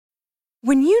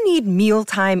When you need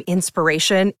mealtime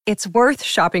inspiration, it's worth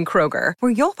shopping Kroger,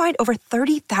 where you'll find over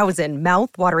 30,000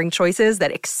 mouth-watering choices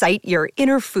that excite your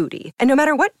inner foodie. And no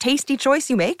matter what tasty choice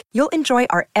you make, you'll enjoy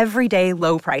our everyday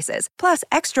low prices, plus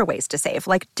extra ways to save,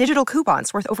 like digital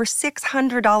coupons worth over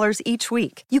 $600 each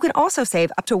week. You can also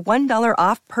save up to $1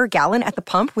 off per gallon at the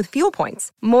pump with fuel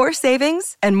points. More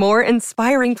savings and more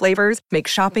inspiring flavors make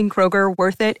shopping Kroger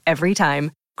worth it every time.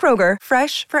 Kroger,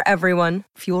 fresh for everyone.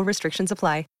 Fuel restrictions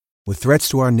apply. With threats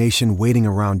to our nation waiting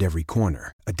around every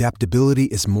corner, adaptability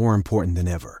is more important than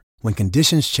ever. When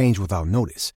conditions change without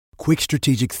notice, quick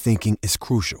strategic thinking is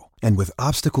crucial. And with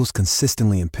obstacles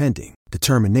consistently impending,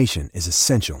 determination is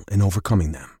essential in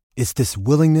overcoming them. It's this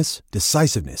willingness,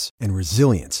 decisiveness, and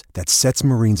resilience that sets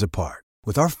Marines apart.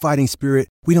 With our fighting spirit,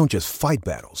 we don't just fight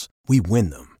battles, we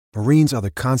win them. Marines are the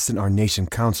constant our nation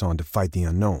counts on to fight the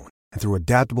unknown. And through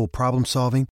adaptable problem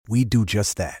solving, we do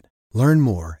just that. Learn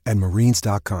more at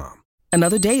marines.com.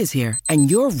 Another day is here,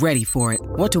 and you're ready for it.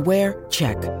 What to wear?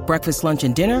 Check. Breakfast, lunch,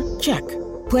 and dinner? Check.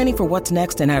 Planning for what's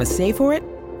next and how to save for it?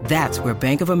 That's where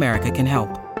Bank of America can help.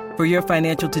 For your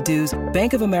financial to-dos,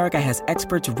 Bank of America has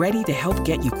experts ready to help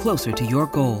get you closer to your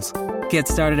goals. Get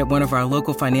started at one of our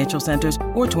local financial centers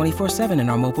or 24/7 in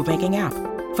our mobile banking app.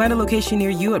 Find a location near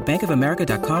you at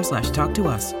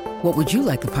bankofamerica.com/talktous. What would you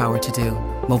like the power to do?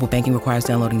 Mobile banking requires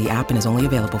downloading the app and is only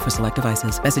available for select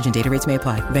devices. Message and data rates may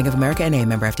apply. Bank of America N.A.,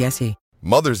 member FDIC.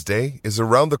 Mother's Day is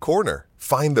around the corner.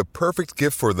 Find the perfect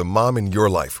gift for the mom in your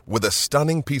life with a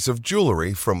stunning piece of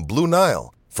jewelry from Blue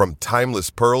Nile. From timeless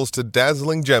pearls to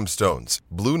dazzling gemstones,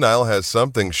 Blue Nile has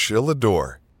something she'll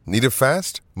adore. Need it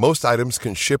fast? Most items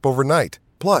can ship overnight.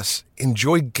 Plus,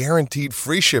 enjoy guaranteed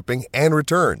free shipping and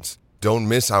returns. Don't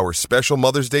miss our special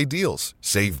Mother's Day deals.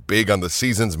 Save big on the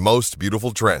season's most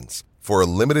beautiful trends. For a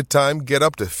limited time, get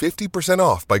up to 50%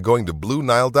 off by going to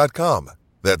BlueNile.com.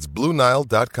 That's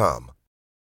BlueNile.com.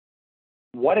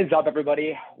 What is up,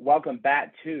 everybody? Welcome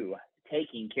back to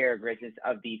Taking Care of Grizzness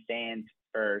of the Fans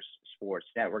First Sports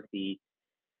Network, the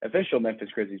official Memphis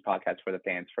Grizzlies podcast for the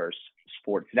Fans First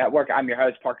Sports Network. I'm your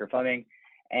host, Parker Fleming,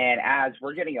 and as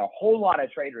we're getting a whole lot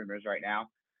of trade rumors right now,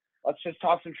 let's just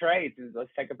talk some trades.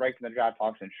 Let's take a break from the draft,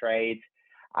 talk some trades.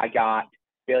 I got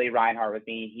Billy Reinhart with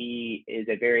me. He is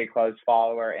a very close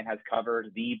follower and has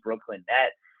covered the Brooklyn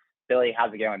Nets. Billy,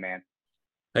 how's it going, man?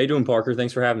 How you doing, Parker?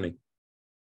 Thanks for having me.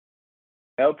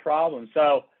 No problem.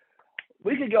 So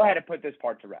we could go ahead and put this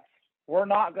part to rest. We're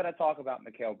not going to talk about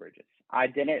Mikal Bridges. I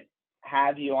didn't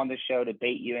have you on the show to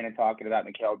bait you into talking about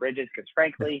Mikal Bridges because,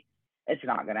 frankly, it's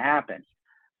not going to happen.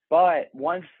 But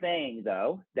one thing,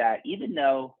 though, that even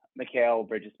though Mikal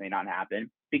Bridges may not happen,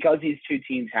 because these two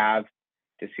teams have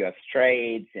discussed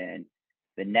trades and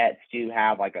the Nets do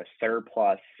have like a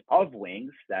surplus of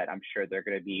wings that I'm sure they're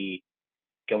going to be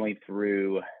going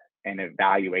through and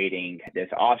evaluating this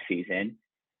offseason,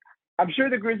 I'm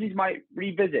sure the Grizzlies might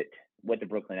revisit with the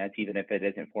Brooklyn Nets, even if it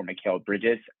isn't for Mikal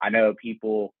Bridges. I know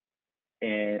people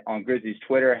on Grizzlies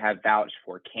Twitter have vouched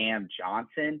for Cam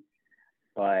Johnson,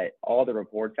 but all the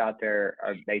reports out there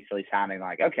are basically sounding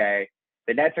like, okay,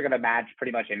 the Nets are going to match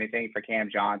pretty much anything for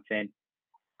Cam Johnson.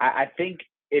 I think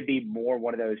it'd be more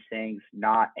one of those things,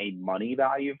 not a money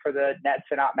value for the Nets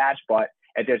to not match, but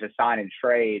if there's a sign and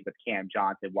trade with Cam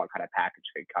Johnson, what kind of package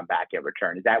could come back in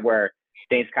return? Is that where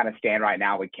things kind of stand right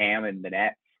now with Cam and the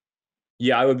Nets?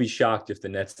 Yeah, I would be shocked if the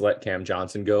Nets let Cam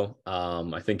Johnson go.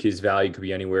 I think his value could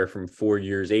be anywhere from 4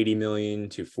 years, $80 million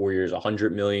to 4 years,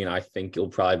 $100 million. I think it'll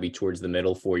probably be towards the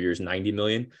middle, 4 years, $90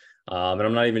 million. And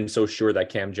I'm not even so sure that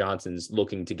Cam Johnson's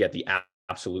looking to get the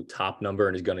absolute top number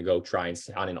and is going to go try and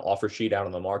sign an offer sheet out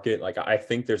on the market. Like, I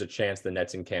think there's a chance the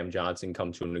Nets and Cam Johnson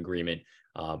come to an agreement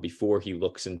before he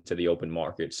looks into the open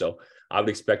market. So I would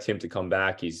expect him to come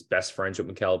back. He's best friends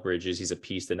with Mikal Bridges. He's a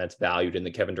piece the Nets valued in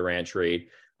the Kevin Durant trade.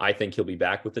 I think he'll be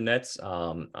back with the Nets.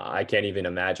 I can't even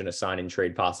imagine a sign and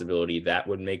trade possibility that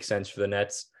would make sense for the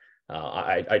Nets.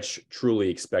 I truly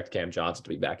expect Cam Johnson to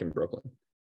be back in Brooklyn.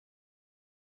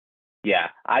 Yeah,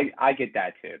 I get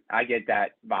that too. I get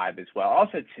that vibe as well.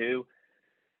 Also too,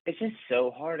 it's just so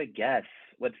hard to guess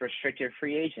with restricted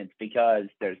free agents because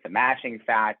there's the matching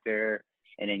factor,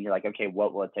 and then you're like, okay,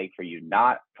 what will it take for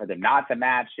them not to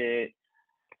match it?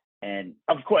 And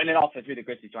of course, and then also too, the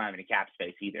Grizzlies don't have any cap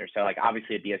space either. So like,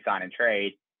 obviously it'd be a sign and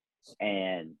trade.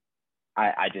 And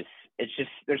it's just,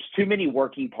 there's too many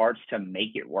working parts to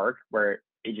make it work where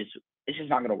it's just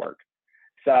not going to work.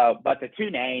 So, but the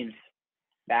two names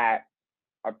that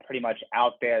are pretty much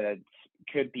out there that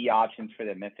could be options for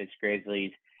the Memphis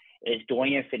Grizzlies is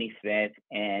Dorian Finney-Smith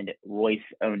and Royce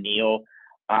O'Neal.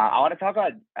 I want to talk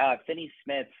about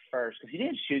Finney-Smith first because he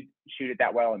didn't shoot it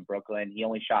that well in Brooklyn. He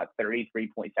only shot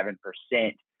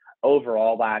 33.7%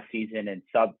 overall last season and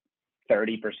sub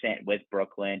 30% with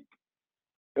Brooklyn.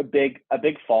 A big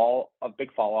fall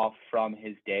off from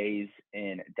his days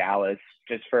in Dallas.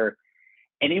 Just for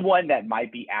anyone that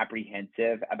might be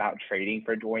apprehensive about trading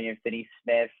for Dorian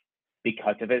Finney-Smith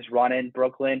because of his run in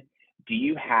Brooklyn, do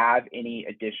you have any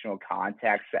additional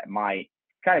context that might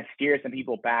kind of steer some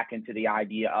people back into the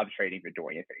idea of trading for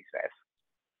Dorian Finney-Smith?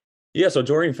 Yeah, so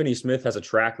Dorian Finney-Smith has a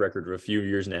track record of a few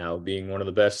years now being one of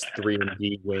the best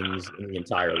 3-and-D wings in the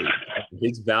entire league.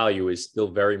 His value is still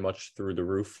very much through the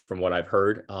roof from what I've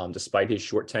heard. Despite his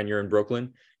short tenure in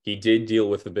Brooklyn, he did deal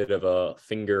with a bit of a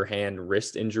finger, hand,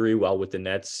 wrist injury while with the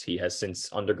Nets. He has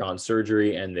since undergone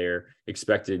surgery, and they're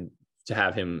expected to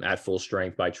have him at full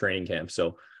strength by training camp.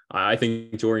 So I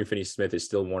think Dorian Finney-Smith is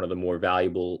still one of the more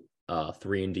valuable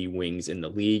 3-and-D wings in the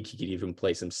league. He could even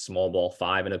play some small ball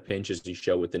 5 in a pinch, as he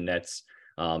showed with the Nets,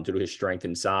 due to his strength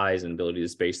and size and ability to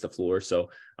space the floor. So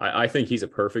I think he's a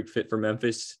perfect fit for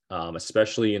Memphis,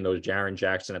 especially in those Jaren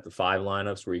Jackson at the 5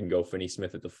 lineups where you can go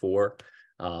Finney-Smith at the 4,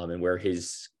 and where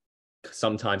his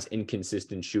sometimes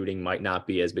inconsistent shooting might not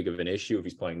be as big of an issue if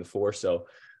he's playing the 4. So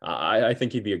I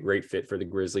think he'd be a great fit for the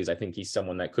Grizzlies. I think he's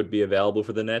someone that could be available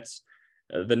for the Nets.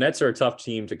 The Nets are a tough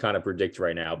team to kind of predict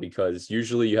right now because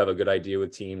usually you have a good idea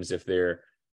with teams if they're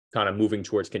kind of moving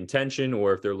towards contention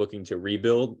or if they're looking to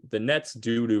rebuild. The Nets,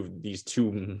 due to these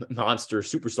 2 monster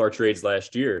superstar trades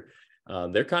last year,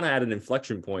 they're kind of at an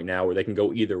inflection point now where they can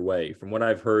go either way. From what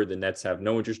I've heard, the Nets have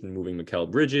no interest in moving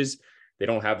Mikal Bridges. They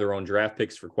don't have their own draft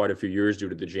picks for quite a few years due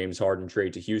to the James Harden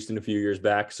trade to Houston a few years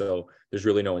back. So there's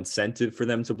really no incentive for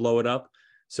them to blow it up.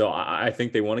 So I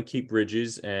think they want to keep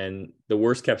Bridges, and the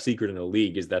worst kept secret in the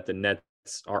league is that the Nets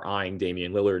are eyeing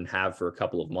Damian Lillard and have for a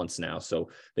couple of months now. So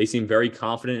they seem very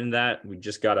confident in that. We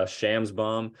just got a Shams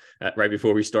bomb right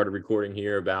before we started recording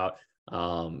here about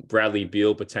Bradley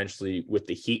Beal potentially with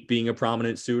the Heat being a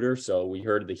prominent suitor. So we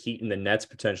heard the Heat and the Nets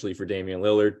potentially for Damian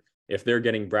Lillard. If they're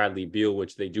getting Bradley Beal,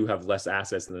 which they do have less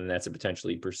assets than the Nets to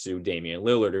potentially pursue Damian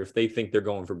Lillard, or if they think they're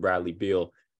going for Bradley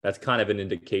Beal, that's kind of an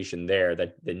indication there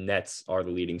that the Nets are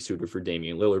the leading suitor for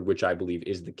Damian Lillard, which I believe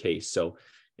is the case. So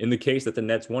in the case that the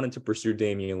Nets wanted to pursue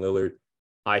Damian Lillard,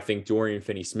 I think Dorian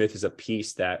Finney-Smith is a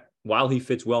piece that, while he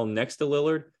fits well next to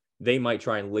Lillard, they might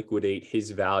try and liquidate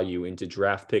his value into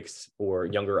draft picks or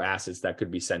younger assets that could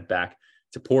be sent back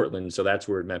to Portland. So that's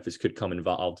where Memphis could come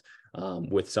involved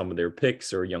with some of their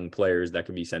picks or young players that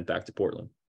could be sent back to Portland.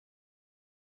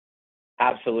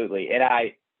 Absolutely. And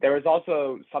there was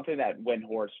also something that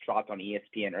Windhorst dropped on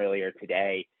ESPN earlier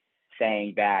today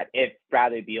saying that if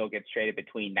Bradley Beal gets traded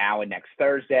between now and next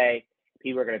Thursday,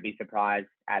 people are going to be surprised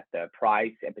at the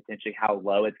price and potentially how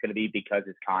low it's going to be because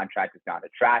his contract is not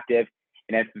attractive.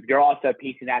 And if you're also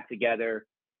piecing that together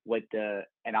with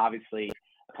and obviously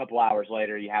a couple hours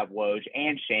later, you have Woj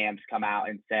and Shams come out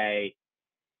and say,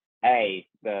 hey,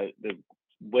 the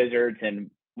Wizards and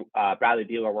Bradley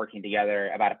Beal are working together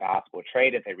about a possible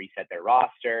trade if they reset their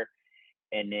roster.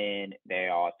 And then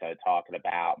they're also talking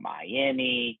about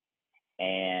Miami.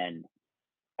 And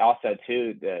also,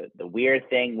 too, the weird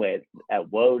thing with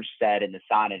Woj said in the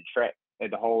sign and trade,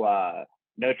 the whole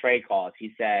no trade clause,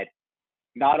 he said,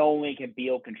 not only can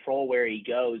Beal control where he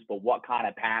goes, but what kind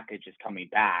of package is coming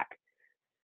back.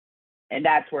 And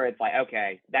that's where it's like,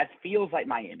 okay, that feels like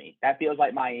Miami. That feels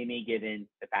like Miami, given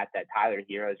the fact that Tyler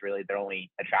Hero is really their only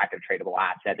attractive tradable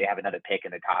asset. They have another pick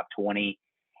in the top 20,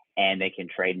 and they can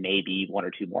trade maybe 1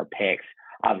 or 2 more picks.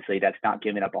 Obviously, that's not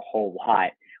giving up a whole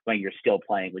lot when you're still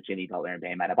playing with Jimmy Butler and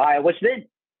Bam Adebayo, which then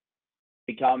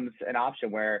becomes an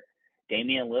option where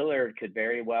Damian Lillard could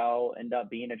very well end up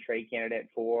being a trade candidate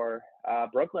for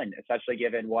Brooklyn, especially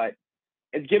given what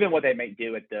they may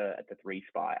do at the 3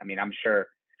 spot. I mean, I'm sure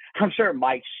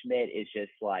Mike Schmidt is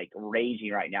just like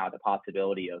raging right now at the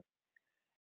possibility of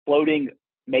floating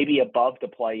maybe above the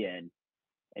play-in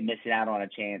and missing out on a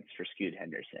chance for Scoot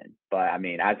Henderson. But I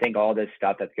mean, I think all this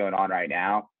stuff that's going on right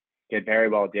now could very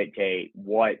well dictate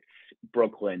what's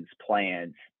Brooklyn's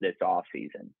plans this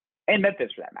offseason, and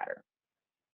Memphis for that matter.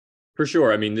 For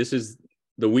sure. I mean, this is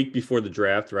the week before the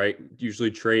draft, right?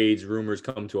 Usually trades, rumors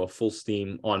come to a full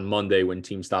steam on Monday when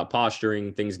teams stop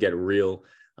posturing, things get real.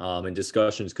 And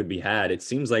discussions could be had. It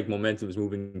seems like momentum is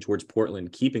moving towards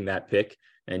Portland keeping that pick,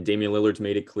 and Damian Lillard's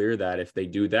made it clear that if they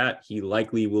do that, he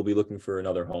likely will be looking for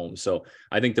another home. So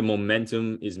I think the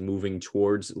momentum is moving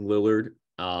towards Lillard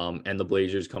and the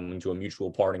Blazers coming to a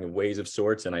mutual parting of ways of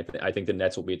sorts, and I think the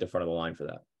Nets will be at the front of the line for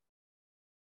that.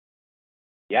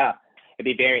 Yeah, it'd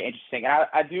be very interesting.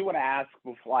 I do want to ask,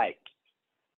 like,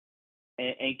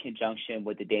 in conjunction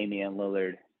with the Damian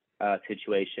Lillard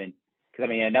situation, because I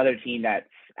mean, another team that's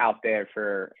out there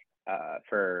for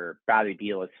Bradley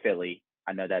Beal is Philly.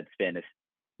 I know that's been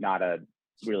not a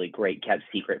really great kept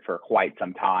secret for quite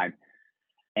some time.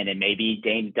 And then maybe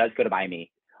Dame does go to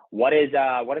Miami. What does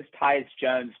Tyus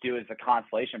Jones do as a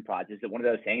consolation prize? Is it one of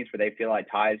those things where they feel like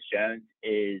Tyus Jones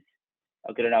is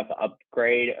a good enough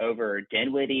upgrade over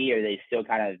Dinwiddie, or they still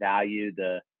kind of value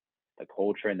the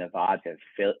culture and the vibes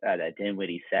that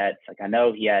Dinwiddie sets? Like, I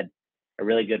know he had a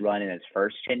really good run in his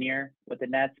first tenure with the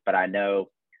Nets, but I know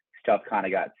stuff kind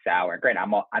of got sour. And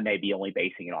granted, I may be only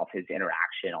basing it off his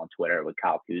interaction on Twitter with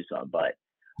Kyle Kuzma, but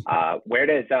where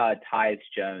does Tyus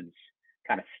Jones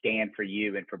kind of stand for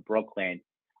you and for Brooklyn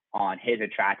on his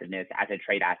attractiveness as a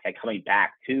trade asset coming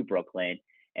back to Brooklyn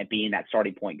and being that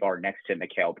starting point guard next to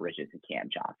Mikal Bridges and Cam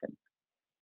Johnson?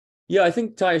 Yeah, I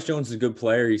think Tyus Jones is a good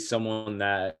player. He's someone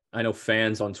that I know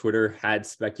fans on Twitter had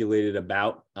speculated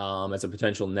about as a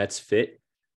potential Nets fit.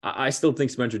 I still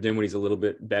think Spencer Dinwiddie's a little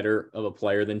bit better of a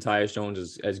player than Tyus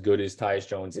Jones. As good as Tyus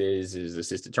Jones is, his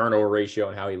assist-to-turnover ratio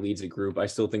and how he leads a group, I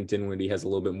still think Dinwiddie has a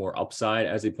little bit more upside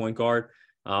as a point guard.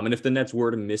 And if the Nets were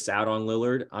to miss out on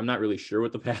Lillard, I'm not really sure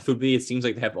what the path would be. It seems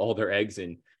like they have all their eggs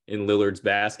in Lillard's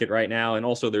basket right now. And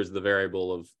also there's the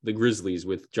variable of the Grizzlies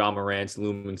with Ja Morant's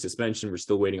looming suspension. We're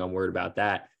still waiting on word about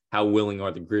that. How willing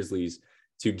are the Grizzlies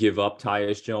to give up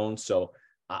Tyus Jones? So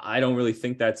I don't really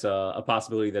think that's a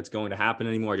possibility that's going to happen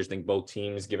anymore. I just think both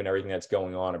teams, given everything that's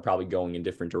going on, are probably going in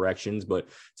different directions. But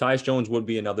Tyus Jones would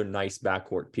be another nice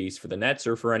backcourt piece for the Nets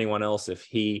or for anyone else if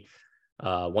he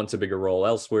wants a bigger role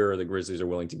elsewhere, or the Grizzlies are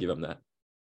willing to give him that.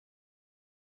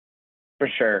 For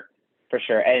sure.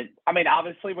 And I mean,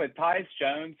 obviously with Tyus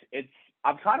Jones,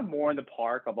 I'm kind of more in the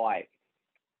park of like,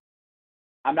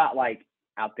 I'm not like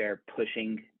out there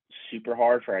pushing super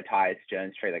hard for a Tyus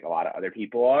Jones trade like a lot of other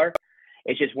people are.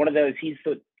 It's just one of those, he's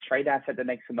the trade asset that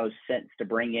makes the most sense to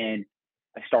bring in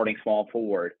a starting small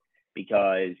forward,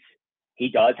 because he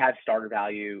does have starter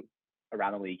value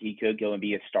around the league. He could go and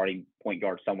be a starting point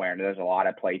guard somewhere, and there's a lot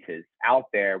of places out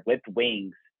there with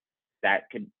wings that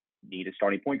could need a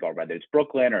starting point guard, whether it's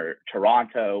Brooklyn or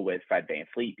Toronto with Fred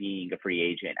VanVleet being a free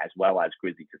agent, as well as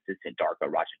Grizzlies assistant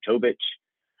Darko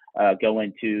Rajakovic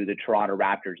going to the Toronto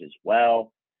Raptors as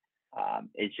well.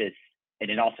 It's just, and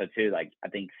then also too, like, I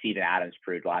think Steven Adams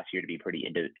proved last year to be pretty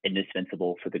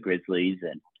indispensable for the Grizzlies,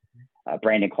 and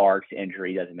Brandon Clark's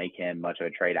injury doesn't make him much of a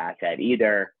trade asset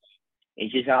either.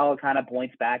 It's just all kind of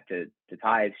points back to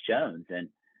Tyus Jones. And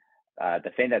the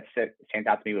thing that stands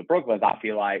out to me with Brooklyn is I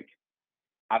feel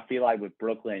like with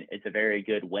Brooklyn, it's a very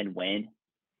good win-win,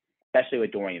 especially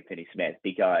with Dorian Finney-Smith,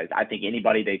 because I think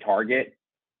anybody they target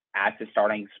as the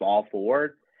starting small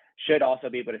forward should also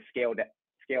be able to scale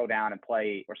down and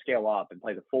play, or scale up and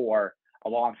play the four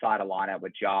alongside a lineup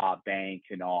with Ja, Bang,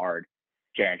 Kennard,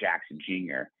 Jaren Jackson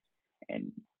Jr.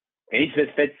 And Finney-Smith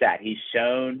fits that. He's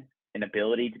shown an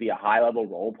ability to be a high-level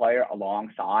role player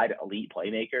alongside elite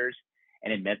playmakers.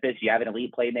 And in Memphis, you have an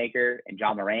elite playmaker in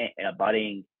Ja Morant and a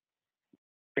budding,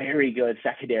 very good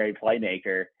secondary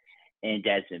playmaker in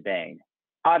Desmond Bane.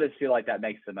 I just feel like that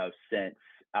makes the most sense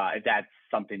if that's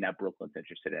something that Brooklyn's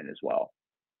interested in as well.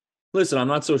 Listen, I'm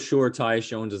not so sure Tyus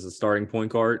Jones as a starting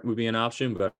point guard would be an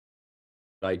option, but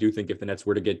I do think if the Nets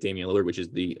were to get Damian Lillard, which is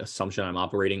the assumption I'm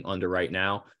operating under right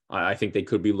now, I think they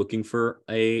could be looking for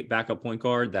a backup point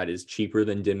guard that is cheaper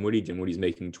than Dinwiddie. Dinwiddie's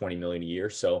making $20 million a year.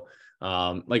 So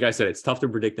like I said, it's tough to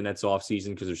predict the Nets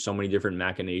offseason because there's so many different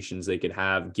machinations they could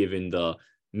have given the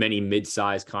many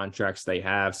mid-sized contracts they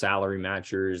have, salary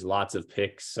matchers, lots of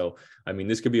picks. So, I mean,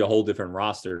 this could be a whole different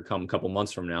roster come a couple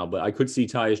months from now, but I could see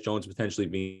Tyus Jones potentially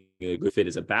being a good fit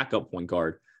as a backup point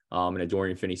guard in a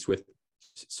Dorian Finney-Smith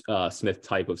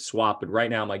type of swap. But right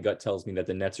now, my gut tells me that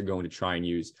the Nets are going to try and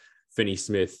use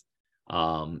Finney-Smith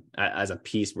as a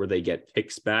piece where they get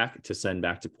picks back to send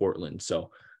back to Portland.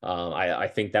 So I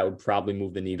think that would probably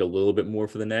move the needle a little bit more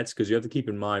for the Nets, because you have to keep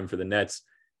in mind for the Nets,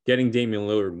 getting Damian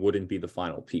Lillard wouldn't be the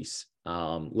final piece.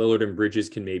 Lillard and Bridges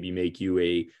can maybe make you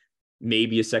a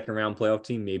second round playoff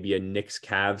team, maybe a Knicks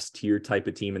Cavs tier type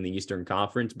of team in the Eastern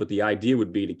Conference. But the idea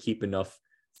would be to keep enough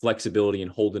flexibility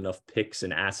and hold enough picks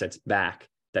and assets back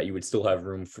that you would still have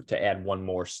room to add one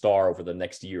more star over the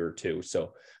next year or two.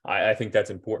 So I think that's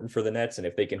important for the Nets. And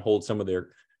if they can hold some of their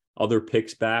other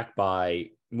picks back by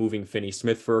moving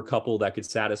Finney-Smith for a couple that could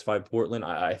satisfy Portland,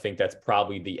 I think that's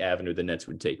probably the avenue the Nets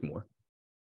would take more.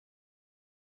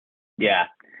 Yeah,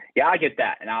 I get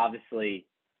that. And obviously,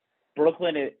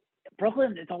 Brooklyn is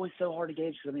always so hard to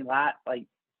gauge. Because, I mean, like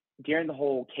during the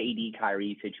whole KD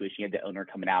Kyrie situation, you had the owner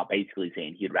coming out basically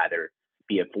saying he'd rather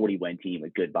be a 40-win team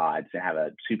with good vibes than have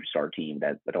a superstar team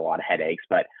with a lot of headaches.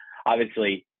 But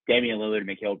obviously, Damian Lillard and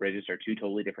Mikal Bridges are two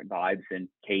totally different vibes than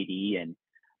KD and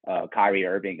Kyrie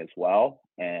Irving as well.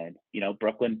 And,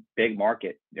 Brooklyn, big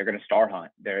market. They're going to star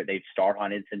hunt. They've star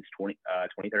hunted since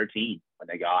 2013 when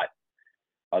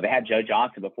they had Joe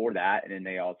Johnson before that. And then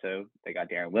they got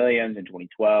Darren Williams in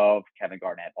 2012, Kevin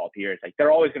Garnett, Paul Pierce. Like,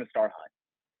 they're always going to star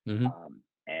hunt. Mm-hmm.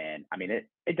 And I mean,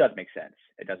 it does make sense.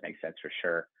 It does make sense for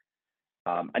sure.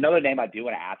 Another name I do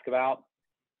want to ask about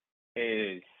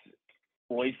is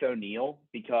Royce O'Neal,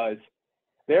 because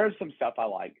there's some stuff I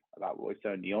like about Royce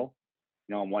O'Neal.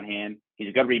 On one hand, he's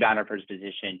a good rebounder for his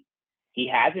position. He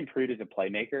has improved as a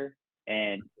playmaker.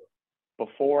 And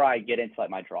before I get into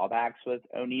my drawbacks with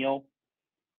O'Neal,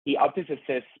 he upped his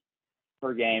assists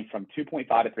per game from 2.5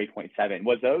 to 3.7.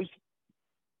 Was those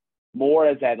more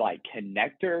as that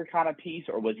connector kind of piece,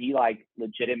 or was he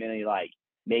legitimately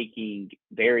making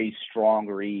very strong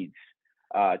reads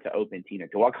to open team?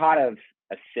 So what kind of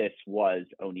assists was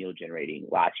O'Neal generating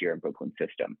last year in Brooklyn's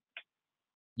system?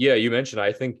 Yeah, you mentioned,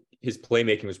 I think his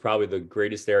playmaking was probably the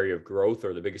greatest area of growth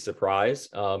or the biggest surprise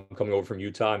coming over from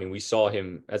Utah. I mean, we saw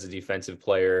him as a defensive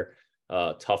player,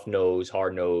 tough nose,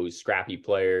 hard nose, scrappy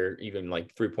player, even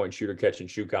 3-point shooter, catch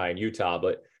and shoot guy in Utah.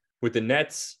 But with the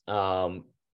Nets, kind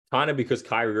of because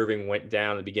Kyrie Irving went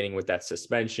down in the beginning with that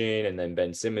suspension, and then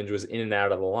Ben Simmons was in and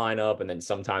out of the lineup, and then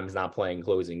sometimes not playing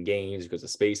closing games because of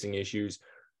spacing issues.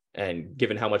 And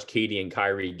given how much KD and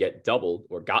Kyrie got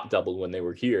doubled when they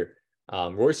were here,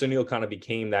 Royce O'Neal kind of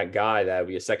became that guy that would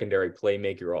be a secondary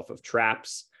playmaker off of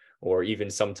traps, or even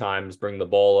sometimes bring the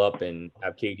ball up and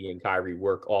have KD and Kyrie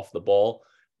work off the ball.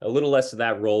 A little less of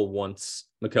that role once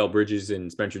Mikal Bridges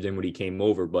and Spencer Dinwiddie came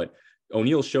over, but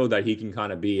O'Neal showed that he can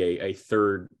kind of be a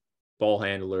third ball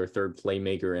handler, third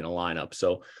playmaker in a lineup.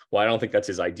 So while I don't think that's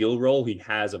his ideal role, he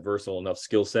has a versatile enough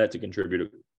skill set to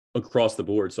contribute across the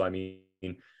board. So, I mean,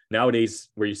 nowadays,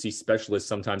 where you see specialists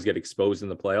sometimes get exposed in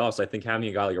the playoffs, I think having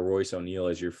a guy like a Royce O'Neal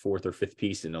as your fourth or fifth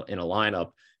piece in a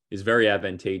lineup is very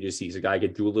advantageous. He's a guy who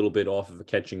can do a little bit off of a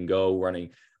catch and go running.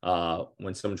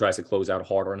 When someone tries to close out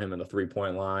hard on him in the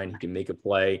 3-point line, he can make a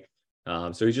play.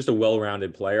 So he's just a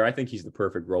well-rounded player. I think he's the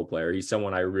perfect role player. He's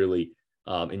someone I really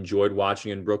enjoyed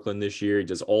watching in Brooklyn this year. He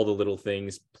does all the little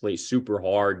things, plays super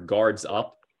hard, guards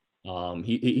up.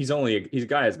 He's a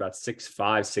guy that's about 6'5",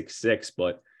 6'6",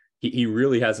 but he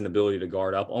really has an ability to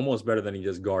guard up almost better than he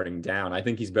does guarding down. I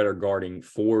think he's better guarding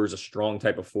fours, a strong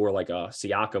type of four like a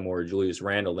Siakam or a Julius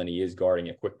Randle, than he is guarding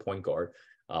a quick point guard.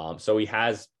 So he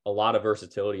has a lot of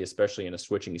versatility, especially in a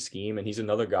switching scheme. And he's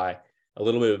another guy, a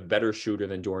little bit of a better shooter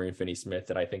than Dorian Finney-Smith,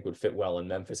 that I think would fit well in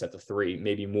Memphis at the 3,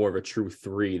 maybe more of a true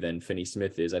 3 than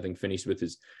Finney-Smith is. I think Finney-Smith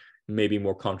is maybe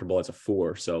more comfortable as a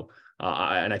 4. So,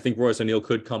 and I think Royce O'Neal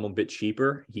could come a bit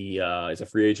cheaper. He is a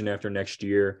free agent after next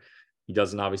year. He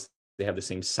doesn't obviously have the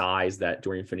same size that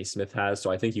Dorian Finney-Smith has.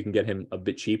 So I think you can get him a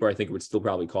bit cheaper. I think it would still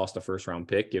probably cost a first-round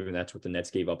pick, given that's what the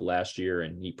Nets gave up last year,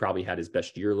 and he probably had his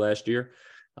best year last year.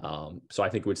 So I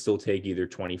think it would still take either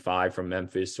 25 from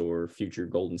Memphis or future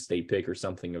Golden State pick or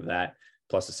something of that,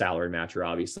 plus a salary matcher,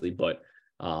 obviously. But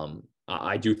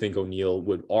I do think O'Neal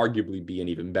would arguably be an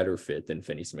even better fit than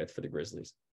Finney-Smith for the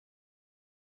Grizzlies.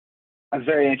 That's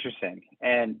very interesting.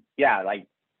 And yeah,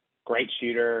 great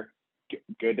shooter,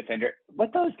 good defender.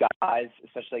 With those guys,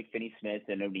 especially like Finney-Smith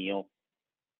and O'Neal,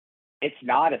 it's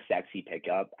not a sexy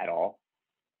pickup at all,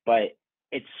 but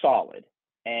it's solid.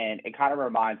 And it kind of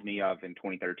reminds me of in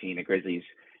 2013, the Grizzlies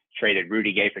traded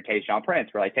Rudy Gay for Tayshaun Prince.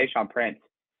 Where Tayshaun Prince,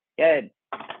 he had,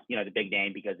 the big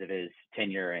name because of his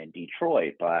tenure in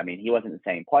Detroit. But, I mean, he wasn't the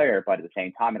same player. But at the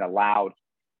same time, it allowed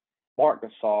Marc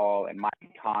Gasol and Mike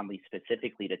Conley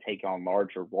specifically to take on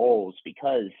larger roles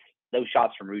because those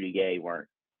shots from Rudy Gay were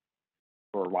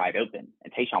wide open.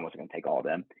 And Tayshaun wasn't going to take all of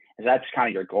them. And so that's kind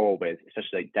of your goal with,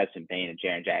 especially like Desmond Bane and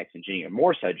Jaren Jackson Jr.,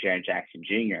 more so Jaren Jackson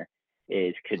Jr.,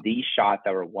 is could these shots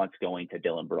that were once going to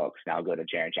Dylan Brooks now go to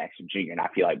Jaren Jackson Jr.? And I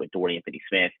feel like with Dorian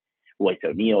Finney-Smith, Royce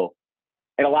O'Neal,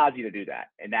 it allows you to do that.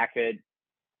 And that could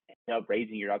end up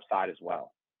raising your upside as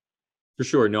well. For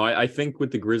sure. No, I think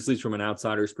with the Grizzlies, from an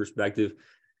outsider's perspective,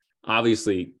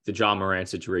 obviously the Ja Morant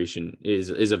situation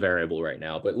is a variable right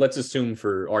now. But let's assume,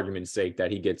 for argument's sake,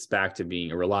 that he gets back to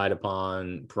being a relied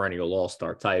upon perennial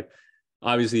all-star type.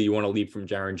 Obviously, you want to leap from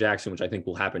Jaren Jackson, which I think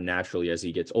will happen naturally as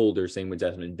he gets older. Same with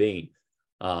Desmond Bane.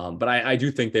 But I do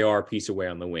think they are a piece away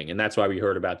on the wing. And that's why we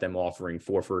heard about them offering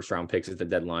 4 first-round picks at the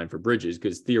deadline for Bridges,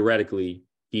 because theoretically,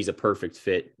 he's a perfect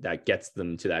fit that gets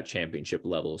them to that championship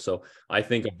level. So I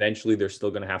think eventually they're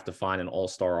still going to have to find an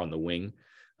all-star on the wing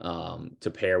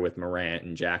to pair with Morant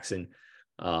and Jackson.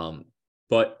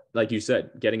 But like you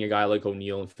said, getting a guy like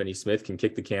O'Neal and Finney-Smith can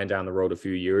kick the can down the road a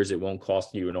few years. It won't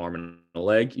cost you an arm and a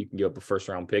leg. You can give up a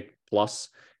first-round pick plus,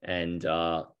 and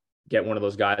get one of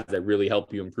those guys that really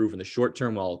help you improve in the short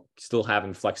term while still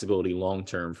having flexibility long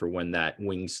term for when that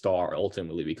wing star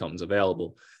ultimately becomes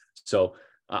available. So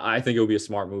I think it would be a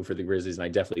smart move for the Grizzlies, and I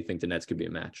definitely think the Nets could be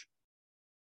a match.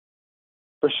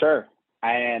 For sure.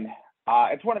 And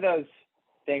it's one of those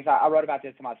things I wrote about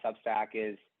this in my Substack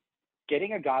is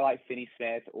getting a guy like Finney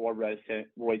Smith or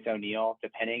Royce O'Neal,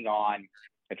 depending on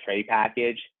the trade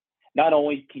package. Not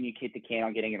only can you kick the can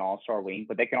on getting an all-star wing,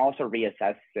 but they can also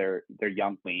reassess their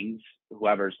young wings,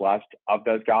 whoever's left of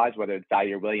those guys, whether it's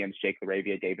Zaire Williams, Jake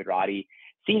LaRavia, David Roddy,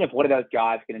 seeing if one of those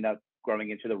guys can end up growing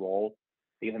into the role.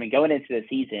 Because, I mean, going into the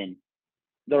season,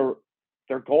 their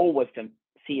goal was to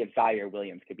see if Zaire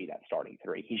Williams could be that starting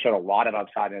three. He showed a lot of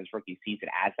upside in his rookie season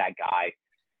as that guy.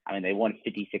 I mean, they won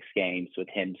 56 games with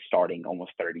him starting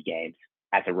almost 30 games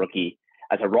as a rookie,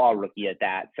 as a raw rookie at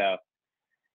that. So,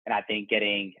 and I think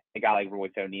getting a guy like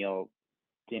Royce O'Neal,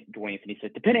 Dwayne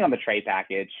Finney-Smith, depending on the trade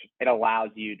package, it allows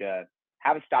you to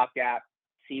have a stopgap,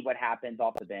 see what happens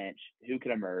off the bench, who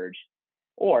can emerge,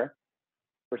 or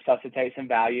resuscitate some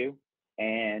value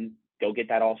and go get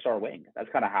that all-star wing. That's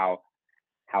kind of how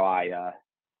I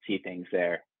see things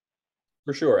there.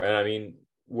 For sure. And I mean,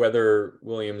 whether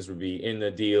Williams would be in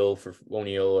the deal for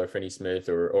O'Neal or Finney-Smith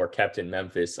or kept in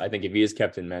Memphis, I think if he is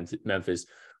kept in Memphis,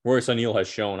 Royce O'Neal has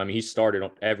shown, I mean, he started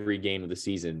every game of the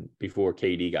season before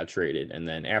KD got traded. And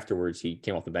then afterwards, he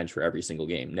came off the bench for every single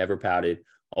game, never pouted,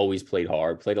 always played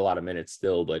hard, played a lot of minutes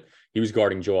still, but he was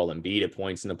guarding Joel Embiid at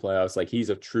points in the playoffs. Like,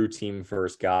 he's a true team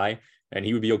first guy. And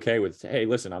he would be okay with, hey,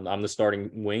 listen, I'm the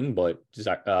starting wing, but just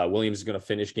Williams is going to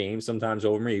finish games sometimes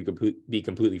over me. You could be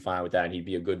completely fine with that, and he'd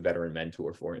be a good veteran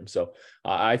mentor for him. So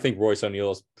I think Royce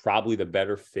O'Neal is probably the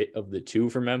better fit of the two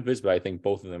for Memphis, but I think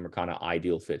both of them are kind of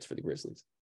ideal fits for the Grizzlies.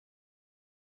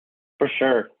 For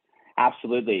sure.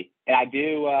 Absolutely. And I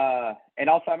do, and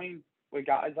also, I mean, with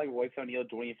guys like Royce O'Neal,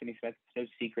 Dwayne Finney-Smith, it's no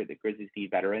secret that Grizzlies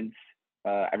need veterans.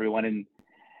 Everyone in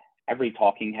every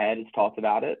talking head has talked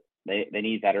about it. They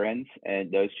need veterans,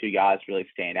 and those two guys really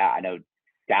stand out. I know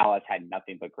Dallas had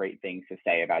nothing but great things to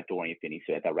say about Dorian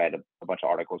Finney-Smith. I read a bunch of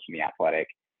articles from The Athletic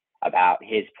about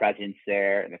his presence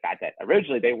there and the fact that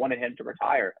originally they wanted him to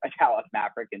retire a Dallas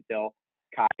Maverick until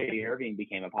Kyrie Irving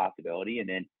became a possibility. And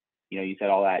then, you know, you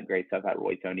said all that great stuff about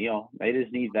Royce O'Neal. They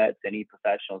just need vets, they need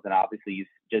professionals. And obviously you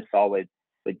just saw with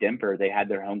Denver, they had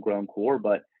their homegrown core,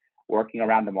 but working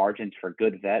around the margins for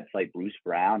good vets like Bruce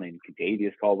Brown and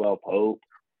Kentavious Caldwell-Pope,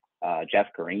 Jeff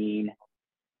Green,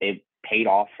 it paid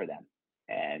off for them.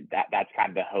 And that's kind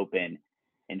of the hope in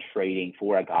trading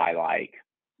for a guy like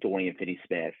Dorian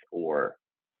Finney-Smith or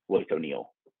Royce O'Neal.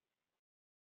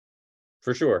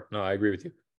 For sure. No, I agree with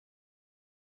you.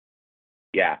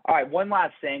 Yeah. All right. One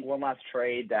last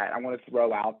trade that I want to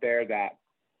throw out there that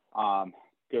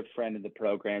good friend of the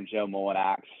program, Joe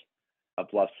Molinax of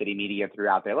Bluff City Media, threw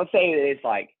out there. Let's say it's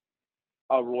like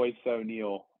a Royce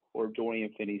O'Neal or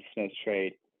Dorian Finney-Smith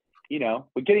trade. You know,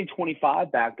 we're getting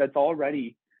 25 back. That's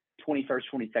already 21st,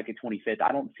 22nd, 25th.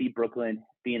 I don't see Brooklyn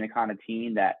being the kind of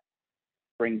team that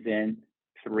brings in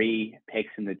 3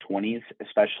 picks in the 20s,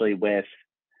 especially with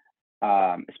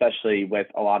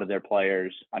a lot of their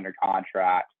players under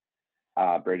contract.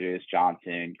 Bridges,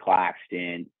 Johnson,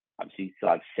 Claxton. Obviously, you still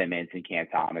have Simmons and Cam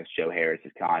Thomas, Joe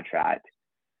Harris's contract,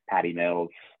 Patty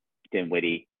Mills,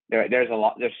 Dinwiddie. There's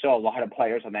still a lot of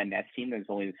players on that Nets team. There's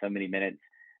only so many minutes,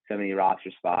 so many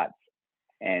roster spots.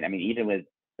 And I mean, even with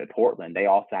Portland, they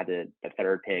also had the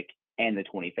 3rd pick and the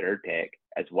 23rd pick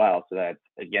as well. So that's,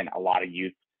 again, a lot of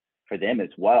youth for them as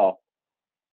well.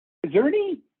 Is there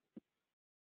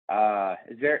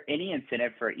any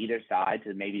incentive for either side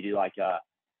to maybe do like a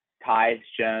Tyus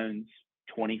Jones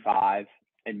 25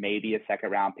 and maybe a 2nd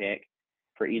round pick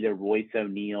for either Royce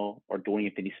O'Neal or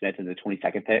Dorian Finney-Smith in the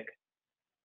 22nd pick?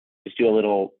 Just do a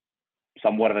little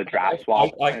somewhat of a draft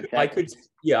swap. I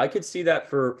could see that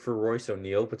for Royce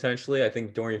O'Neal potentially. I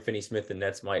think Dorian Finney-Smith and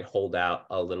Nets might hold out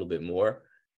a little bit more.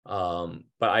 But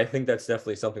I think that's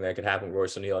definitely something that could happen with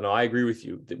Royce O'Neal. No, I agree with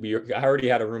you. I already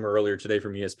had a rumor earlier today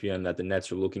from ESPN that the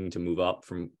Nets are looking to move up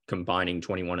from combining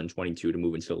 21 and 22 to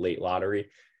move into the late lottery.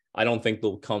 I don't think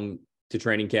they'll come to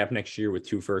training camp next year with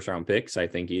 2 first-round picks. I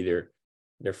think either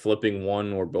they're flipping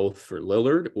one or both for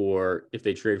Lillard, or if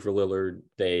they trade for Lillard,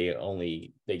 they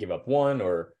give up one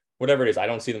or whatever it is. I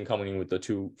don't see them coming in with the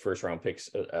 2 first-round picks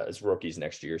as rookies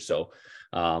next year. So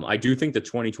I do think the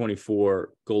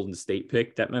 2024 Golden State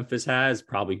pick that Memphis has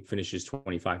probably finishes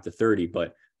 25 to 30,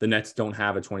 but the Nets don't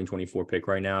have a 2024 pick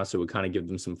right now. So it would kind of give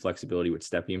them some flexibility with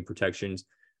step-in protections.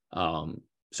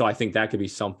 So I think that could be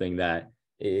something that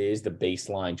is the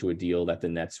baseline to a deal that the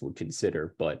Nets would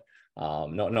consider. But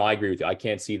no, I agree with you. I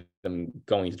can't see them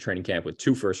going to training camp with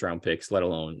 2 first-round picks, let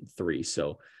alone 3.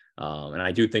 So And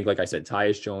I do think, like I said,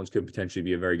 Tyus Jones could potentially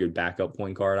be a very good backup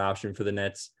point guard option for the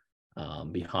Nets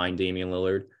behind Damian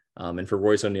Lillard. And for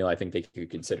Royce O'Neal, I think they could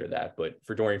consider that. But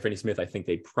for Dorian Finney-Smith, I think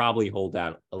they probably hold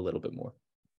out a little bit more.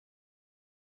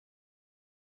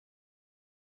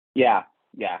 Yeah,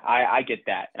 I get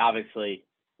that. And obviously,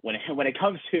 when it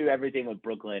comes to everything with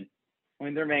Brooklyn, I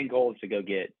mean, their main goal is to go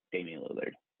get Damian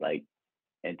Lillard,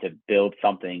 and to build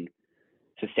something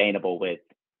sustainable with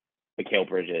Mikal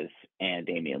Bridges and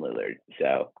Damian Lillard.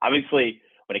 So obviously,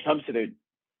 when it comes to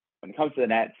the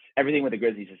Nets, everything with the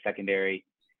Grizzlies is secondary.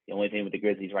 The only thing with the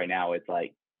Grizzlies right now is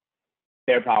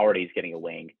their priority is getting a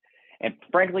wing. And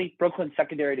frankly, Brooklyn's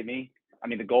secondary to me. I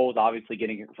mean, the goal is obviously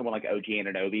getting someone like OG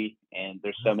Anunoby, and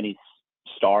there's so many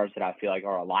stars that I feel like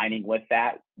are aligning with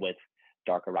that, with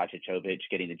Darko Rajakovic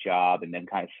getting the job and then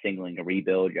kind of singling a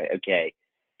rebuild. You're like, okay,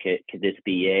 could this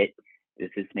be it? Does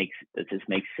this make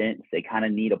sense? They kind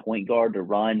of need a point guard to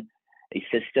run a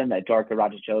system that Darko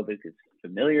Rajakovic is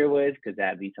familiar with, because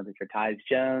that'd be something for Tyus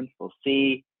Jones. We'll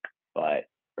see. But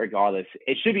regardless,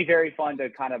 it should be very fun to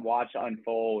kind of watch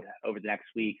unfold over the next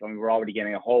week. I mean, we're already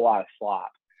getting a whole lot of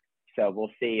slop. So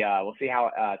we'll see how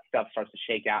stuff starts to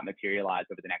shake out and materialize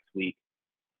over the next week.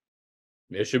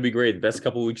 It should be great. The best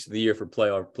couple of weeks of the year for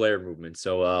player movement.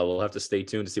 So we'll have to stay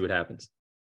tuned to see what happens.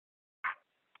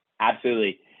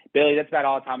 Absolutely. Billy, that's about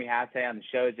all the time we have today on the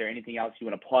show. Is there anything else you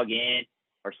want to plug in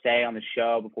or say on the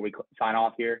show before we sign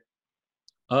off here?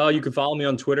 You can follow me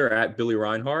on Twitter at Billy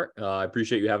Reinhart. I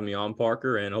appreciate you having me on,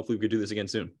 Parker, and hopefully we could do this again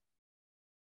soon.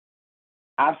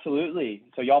 Absolutely.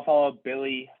 So y'all follow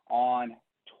Billy on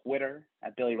Twitter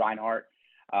at Billy Reinhart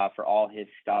for all his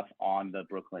stuff on the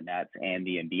Brooklyn Nets and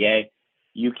the NBA.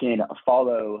 You can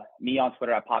follow me on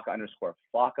Twitter at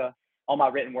Paca_Flocka. All my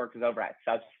written work is over at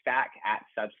Substack at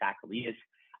Substackalitas,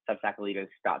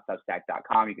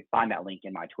 substackalitas.substack.com. You can find that link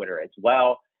in my Twitter as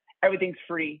well. Everything's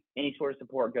free. Any sort of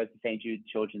support goes to St. Jude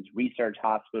Children's Research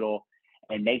Hospital.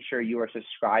 And make sure you are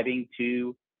subscribing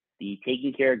to the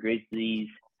Taking Care of Grizzlies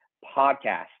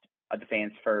podcast of the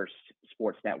Fans First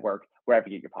Sports Network, wherever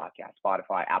you get your podcast,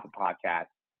 Spotify, Apple Podcasts,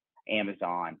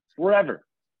 Amazon, wherever.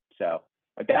 So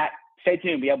with that, stay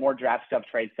tuned. We have more draft stuff,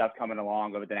 trade stuff coming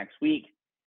along over the next week.